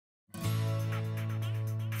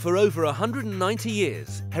For over 190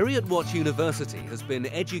 years, Heriot-Watt University has been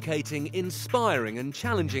educating, inspiring and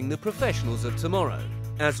challenging the professionals of tomorrow.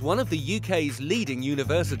 As one of the UK's leading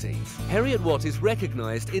universities, Heriot-Watt is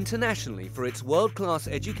recognised internationally for its world-class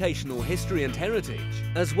educational history and heritage,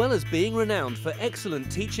 as well as being renowned for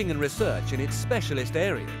excellent teaching and research in its specialist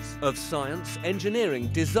areas of science, engineering,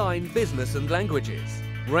 design, business and languages.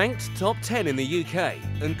 Ranked top 10 in the UK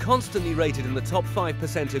and constantly rated in the top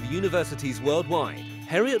 5% of universities worldwide,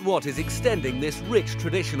 Heriot-Watt is extending this rich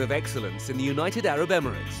tradition of excellence in the United Arab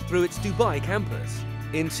Emirates through its Dubai campus.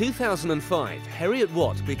 In 2005,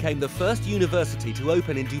 Heriot-Watt became the first university to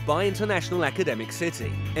open in Dubai International Academic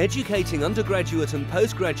City, educating undergraduate and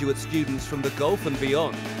postgraduate students from the Gulf and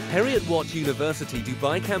beyond. Heriot-Watt University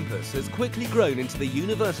Dubai campus has quickly grown into the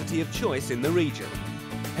university of choice in the region.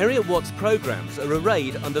 Heriot-Watt's programs are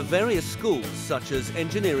arrayed under various schools such as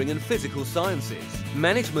engineering and physical sciences,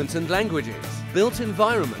 management and languages, built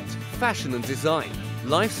environment, fashion and design,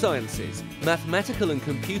 life sciences, mathematical and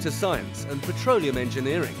computer science and petroleum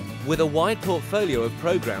engineering, with a wide portfolio of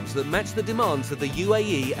programs that match the demands of the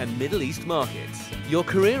UAE and Middle East markets. Your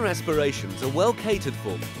career aspirations are well catered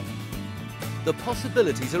for. The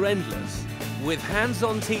possibilities are endless. With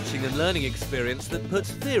hands-on teaching and learning experience that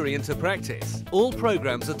puts theory into practice. All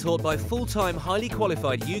programs are taught by full-time, highly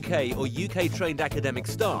qualified UK or UK-trained academic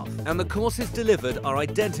staff, and the courses delivered are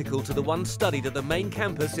identical to the ones studied at the main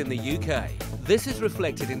campus in the UK. This is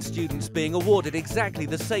reflected in students being awarded exactly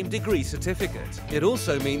the same degree certificate. It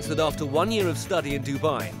also means that after 1 year of study in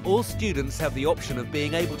Dubai, all students have the option of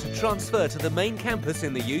being able to transfer to the main campus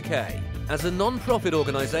in the UK. As a non-profit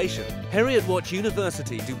organisation, Heriot-Watt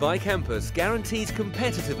University Dubai campus guarantees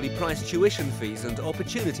competitively priced tuition fees and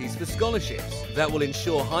opportunities for scholarships that will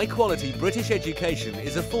ensure high-quality British education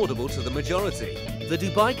is affordable to the majority. The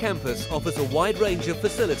Dubai campus offers a wide range of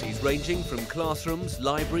facilities ranging from classrooms,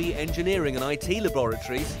 library, engineering and IT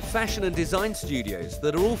laboratories, fashion and design studios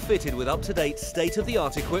that are all fitted with up-to-date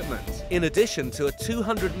state-of-the-art equipment, in addition to a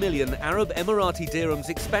 200 million Arab Emirati dirhams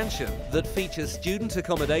expansion that features student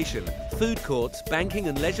accommodation, food courts, banking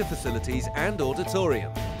and leisure facilities and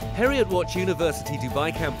auditorium. Heriot-Watt University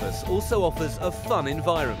Dubai campus also offers a fun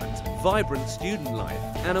environment, vibrant student life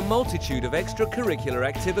and a multitude of extracurricular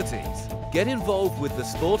activities. Get involved with the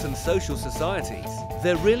sport and social societies.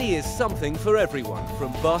 There really is something for everyone,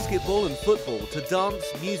 from basketball and football to dance,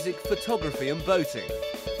 music, photography and boating.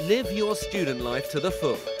 Live your student life to the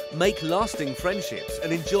full. Make lasting friendships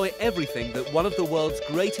and enjoy everything that one of the world's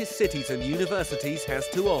greatest cities and universities has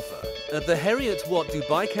to offer. At the Heriot-Watt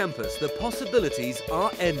Dubai campus, the possibilities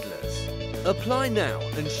are endless. Apply now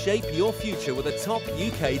and shape your future with a top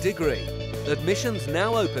UK degree. Admissions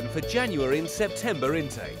now open for January and September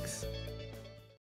intakes.